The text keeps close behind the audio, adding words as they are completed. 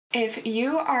If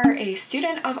you are a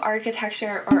student of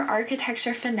architecture or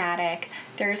architecture fanatic,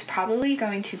 there's probably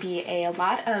going to be a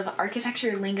lot of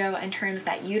architecture lingo and terms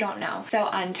that you don't know. So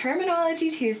on Terminology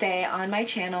Tuesday on my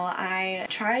channel, I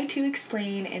try to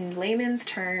explain in layman's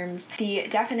terms the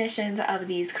definitions of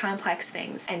these complex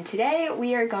things. And today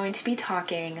we are going to be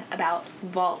talking about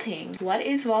vaulting. What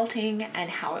is vaulting and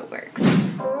how it works?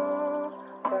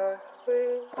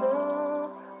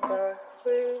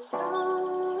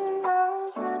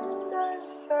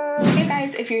 Hey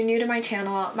guys, if you're new to my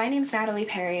channel, my name's Natalie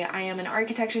Perry. I am an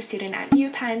architecture student at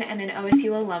UPenn and an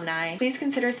OSU alumni. Please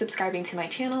consider subscribing to my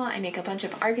channel. I make a bunch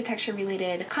of architecture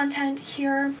related content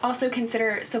here. Also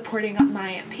consider supporting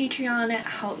my Patreon.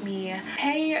 Help me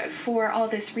pay for all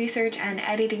this research and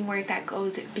editing work that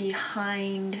goes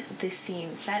behind the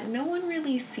scenes that no one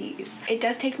really sees. It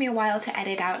does take me a while to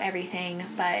edit out everything,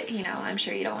 but you know, I'm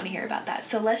sure you don't want to hear about that.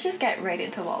 So let's just get right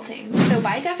into vaulting. So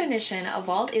by definition, a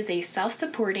vault is a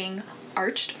self-supporting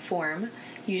arched form,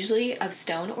 usually of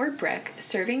stone or brick,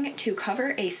 serving to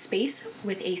cover a space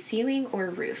with a ceiling or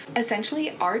roof.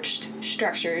 Essentially, arched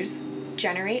structures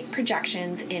generate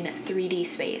projections in 3D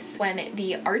space. When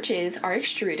the arches are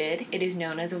extruded, it is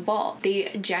known as a vault.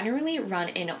 They generally run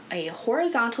in a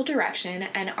horizontal direction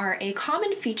and are a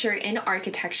common feature in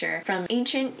architecture from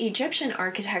ancient Egyptian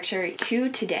architecture to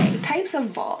today. Types of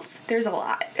vaults, there's a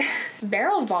lot.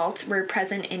 Barrel vaults were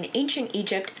present in ancient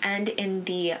Egypt and in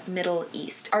the Middle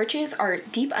East. Arches are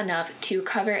deep enough to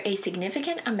cover a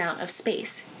significant amount of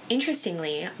space.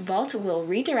 Interestingly, vault will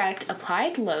redirect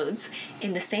applied loads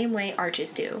in the same way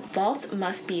arches do. Vaults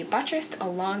must be buttressed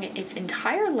along its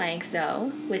entire length,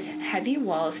 though, with heavy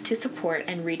walls to support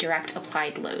and redirect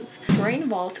applied loads. Groin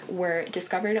vaults were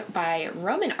discovered by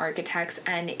Roman architects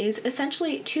and is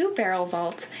essentially two barrel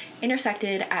vaults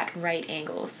intersected at right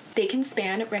angles. They can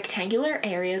span rectangular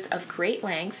areas of great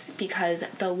lengths because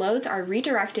the loads are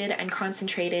redirected and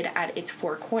concentrated at its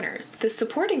four corners. The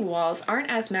supporting walls aren't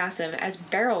as massive as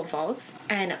barrel vaults,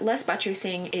 and less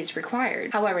buttressing is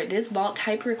required. However, this vault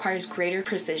type requires greater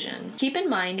precision. Keep in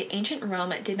mind, ancient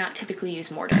Rome did not typically use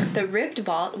mortar. The ribbed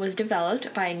vault was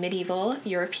developed by medieval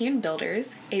European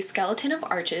builders. A skeleton of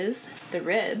arches, the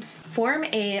ribs, form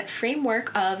a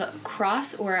framework of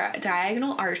cross or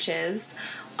diagonal arches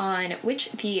on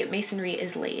which the masonry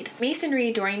is laid.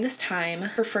 Masonry during this time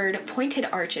preferred pointed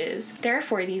arches.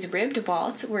 Therefore, these ribbed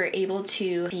vaults were able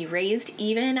to be raised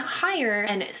even higher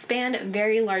and span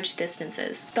very large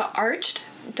distances. The arched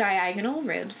diagonal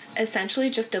ribs essentially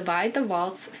just divide the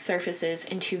vault's surfaces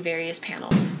into various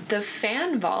panels. The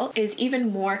fan vault is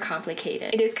even more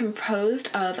complicated. It is composed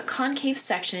of concave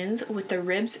sections with the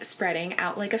ribs spreading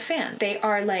out like a fan. They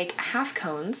are like half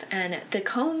cones, and the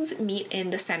cones meet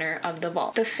in the center of the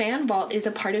vault. The fan vault is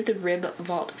a part of the rib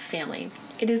vault family.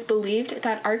 It is believed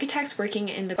that architects working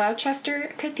in the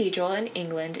Gloucester Cathedral in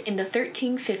England in the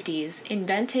 1350s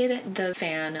invented the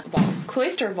fan vaults.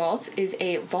 Cloister vaults is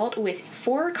a vault with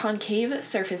four concave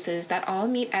surfaces that all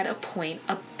meet at a point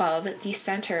above the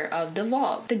center of the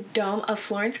vault. The dome of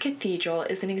Florence Cathedral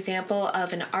is an example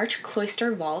of an arch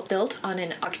cloister vault built on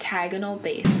an octagonal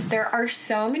base. There are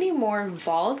so many more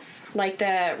vaults, like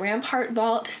the rampart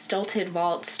vault, stilted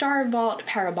vault, star vault,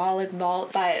 parabolic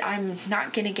vault, but I'm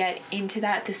not gonna get into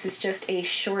that. This is just a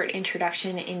short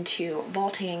introduction into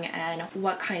vaulting and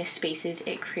what kind of spaces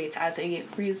it creates as a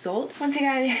result. Once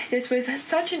again, this was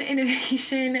such an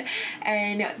innovation,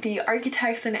 and the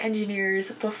architects and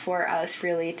engineers before us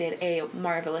really did a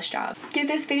marvelous job. Give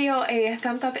this video a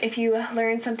thumbs up if you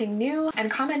learned something new,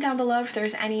 and comment down below if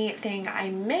there's anything I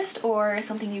missed or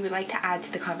something you would like to add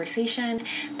to the conversation.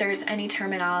 If there's any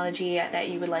terminology that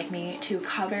you would like me to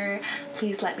cover,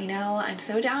 please let me know. I'm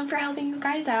so down for helping you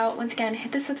guys out. Once again,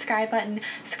 hit the subscribe button,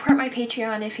 support my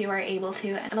Patreon if you are able to,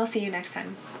 and I'll see you next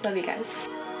time. Love you guys.